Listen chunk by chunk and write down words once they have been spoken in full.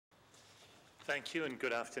Thank you and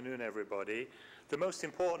good afternoon, everybody. The most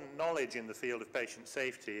important knowledge in the field of patient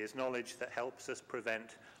safety is knowledge that helps us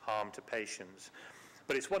prevent harm to patients.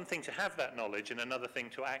 But it's one thing to have that knowledge and another thing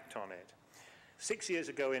to act on it. 6 years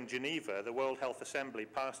ago in Geneva, the World Health Assembly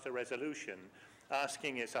passed a resolution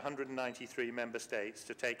asking its 193 member states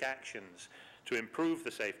to take actions to improve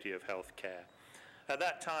the safety of healthcare. At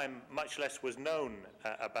that time, much less was known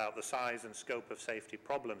about the size and scope of safety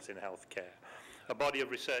problems in healthcare. A body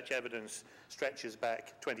of research evidence stretches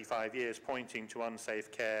back 25 years, pointing to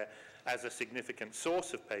unsafe care as a significant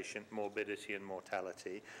source of patient morbidity and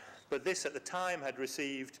mortality. But this, at the time, had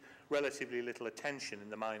received relatively little attention in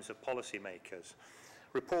the minds of policymakers.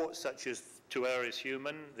 Reports such as To Err is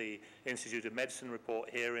Human, the Institute of Medicine report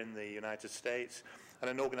here in the United States, and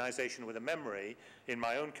an organization with a memory in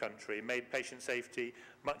my own country made patient safety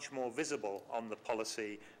much more visible on the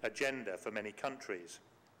policy agenda for many countries.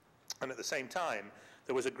 And at the same time,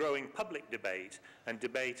 there was a growing public debate and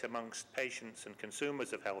debate amongst patients and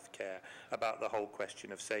consumers of healthcare about the whole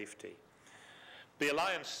question of safety. The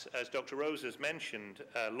Alliance, as Dr. Rose has mentioned,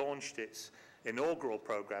 launched its inaugural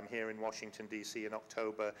program here in Washington, D.C. in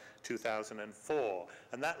October 2004.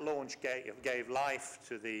 And that launch gave life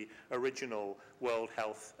to the original World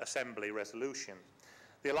Health Assembly resolution.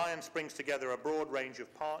 The Alliance brings together a broad range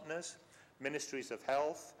of partners, ministries of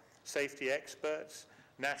health, safety experts,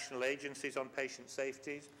 national agencies on patient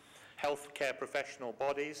safety, healthcare professional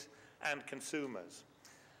bodies, and consumers.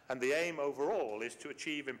 And the aim overall is to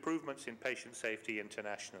achieve improvements in patient safety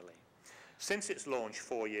internationally. Since its launch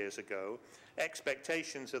 4 years ago,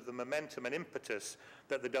 expectations of the momentum and impetus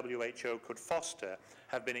that the WHO could foster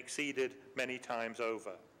have been exceeded many times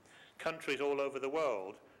over. Countries all over the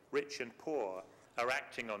world, rich and poor, are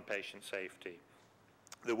acting on patient safety.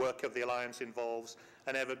 The work of the Alliance involves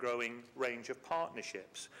an ever-growing range of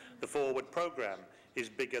partnerships. The Forward program is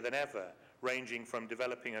bigger than ever, ranging from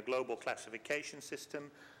developing a global classification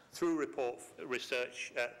system through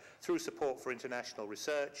support for international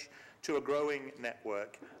research to a growing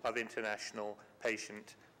network of international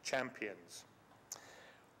patient champions.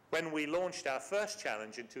 When we launched our first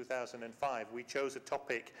challenge in 2005, we chose a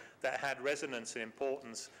topic that had resonance and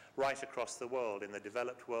importance right across the world, in the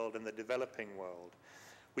developed world and the developing world.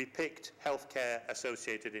 We picked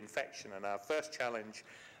healthcare-associated infection, and our first challenge,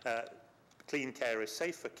 Clean Care is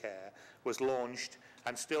Safer Care, was launched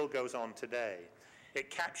and still goes on today. It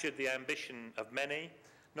captured the ambition of many.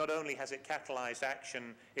 Not only has it catalyzed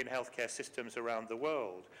action in healthcare systems around the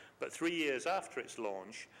world, but 3 years after its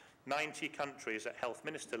launch, 90 countries at health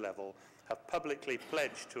minister level have publicly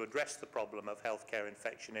pledged to address the problem of healthcare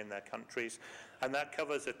infection in their countries, and that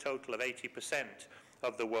covers a total of 80%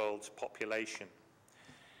 of the world's population.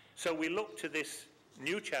 So we look to this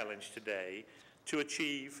new challenge today to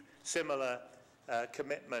achieve similar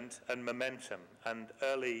commitment and momentum, and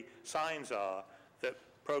early signs are that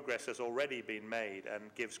progress has already been made and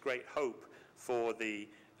gives great hope for the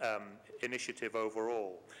initiative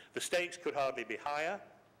overall. The stakes could hardly be higher.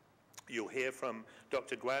 You'll hear from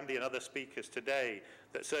Dr. Gwandy and other speakers today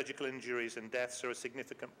that surgical injuries and deaths are a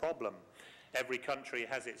significant problem. Every country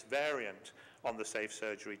has its variant on the safe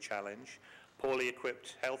surgery challenge. Poorly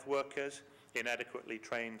equipped health workers, inadequately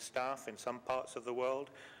trained staff in some parts of the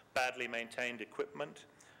world, badly maintained equipment,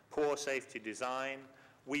 poor safety design,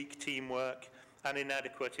 weak teamwork, and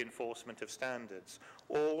inadequate enforcement of standards.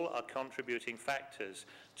 All are contributing factors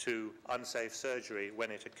to unsafe surgery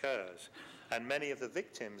when it occurs. And many of the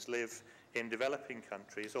victims live in developing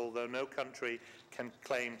countries, although no country can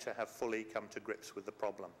claim to have fully come to grips with the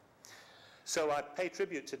problem. So I pay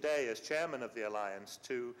tribute today as chairman of the Alliance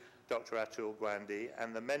to Dr. Atul Gwandy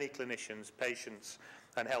and the many clinicians, patients,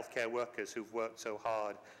 and healthcare workers who've worked so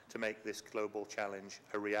hard to make this global challenge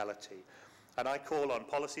a reality. And I call on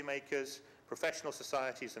policymakers, professional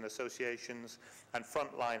societies and associations, and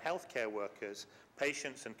frontline healthcare workers,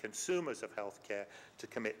 patients and consumers of healthcare to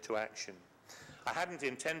commit to action. I hadn't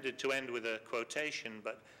intended to end with a quotation,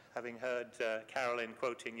 but having heard Carolyn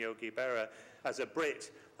quoting Yogi Berra, as a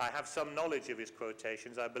Brit, I have some knowledge of his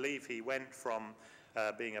quotations. I believe he went from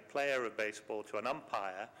being a player of baseball to an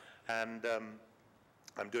umpire, and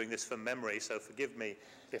I'm doing this from memory, so forgive me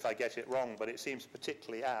if I get it wrong, but it seems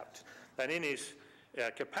particularly apt. And in his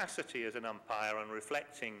capacity as an umpire and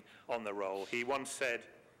reflecting on the role, he once said,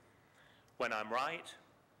 "When I'm right,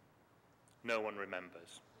 no one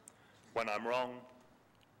remembers. When I'm wrong,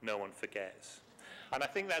 no one forgets." And I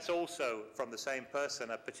think that's also, from the same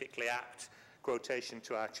person, a particularly apt quotation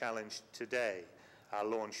to our challenge today, our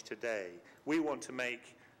launch today. We want to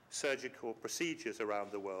make surgical procedures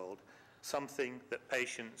around the world something that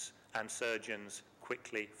patients and surgeons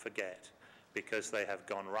quickly forget because they have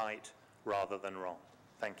gone right rather than wrong.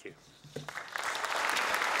 Thank you.